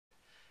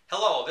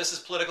Hello, this is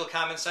Political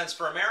Common Sense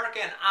for America,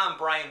 and I'm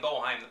Brian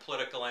Boeheim, the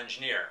political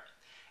engineer.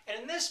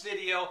 And in this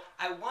video,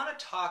 I want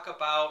to talk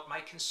about my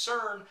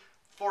concern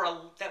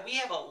that we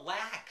have a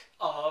lack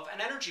of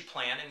an energy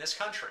plan in this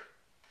country.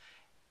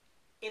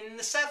 In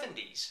the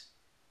 70s,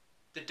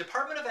 the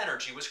Department of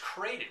Energy was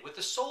created with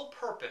the sole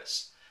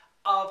purpose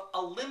of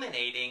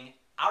eliminating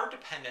our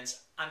dependence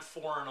on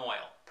foreign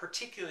oil,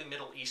 particularly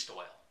Middle East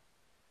oil.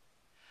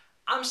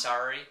 I'm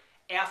sorry,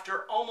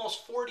 after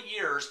almost 40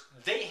 years,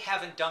 they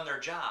haven't done their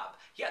job.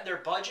 Yet their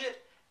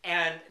budget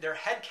and their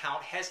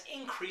headcount has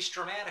increased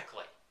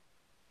dramatically.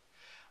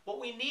 What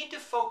we need to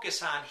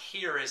focus on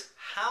here is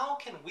how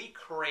can we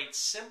create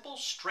simple,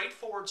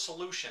 straightforward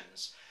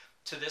solutions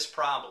to this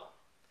problem.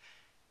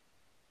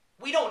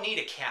 We don't need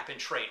a cap and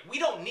trade. We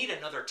don't need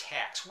another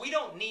tax. We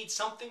don't need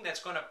something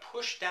that's going to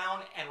push down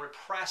and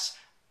repress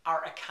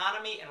our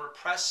economy and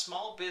repress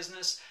small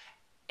business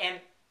and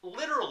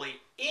literally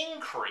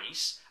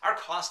increase our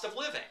cost of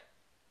living.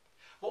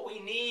 What we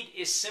need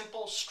is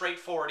simple,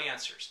 straightforward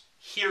answers.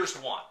 Here's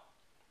one.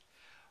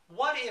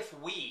 What if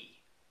we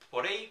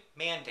put a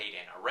mandate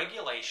in, a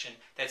regulation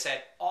that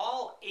said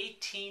all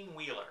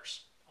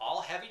 18-wheelers,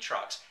 all heavy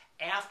trucks,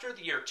 after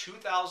the year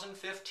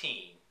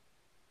 2015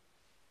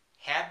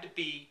 had to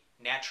be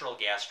natural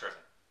gas driven?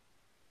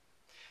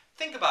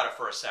 Think about it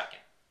for a second.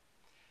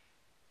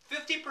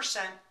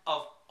 50%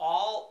 of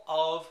all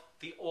of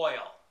the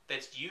oil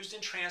that's used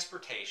in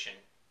transportation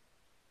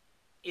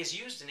is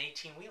used in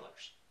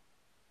 18-wheelers.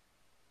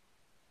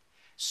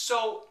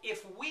 So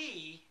if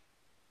we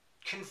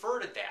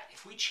converted that,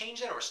 if we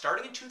changed that, or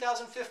starting in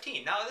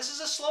 2015, now this is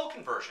a slow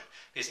conversion,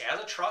 because as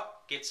a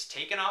truck gets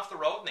taken off the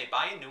road and they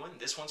buy a new one,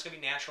 this one's going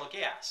to be natural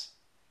gas.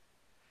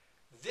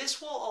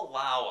 This will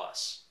allow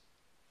us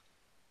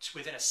to,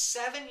 within a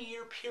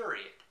 7-year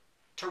period,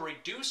 to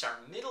reduce our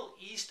Middle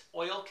East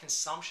oil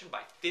consumption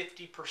by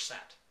 50%.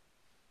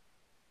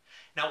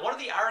 Now, one of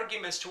the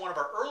arguments to one of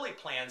our early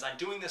plans on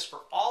doing this for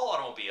all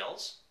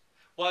automobiles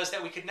was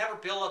that we could never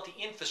build out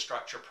the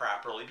infrastructure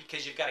properly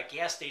because you've got a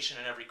gas station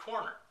in every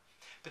corner.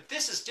 But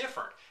this is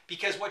different,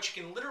 because what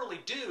you can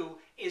literally do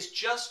is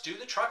just do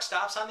the truck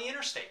stops on the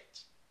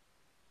interstates.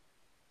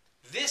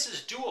 This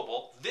is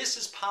doable. This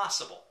is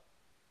possible.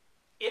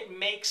 It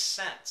makes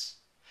sense.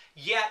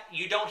 Yet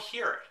you don't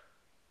hear it.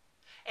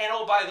 And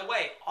oh, by the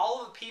way, all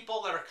of the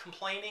people that are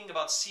complaining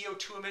about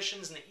CO2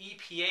 emissions and the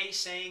EPA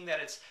saying that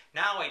it's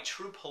now a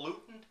true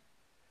pollutant,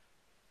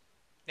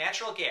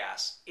 natural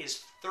gas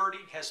has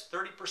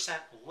 30%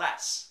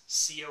 less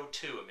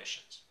CO2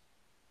 emissions.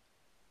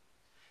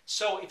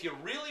 So if you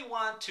really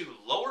want to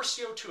lower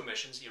CO2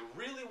 emissions, you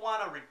really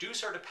want to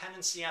reduce our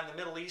dependency on the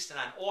Middle East and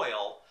on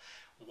oil,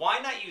 why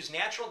not use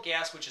natural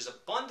gas, which is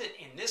abundant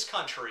in this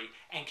country,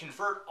 and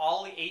convert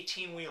all the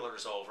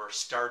 18-wheelers over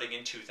starting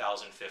in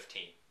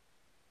 2015?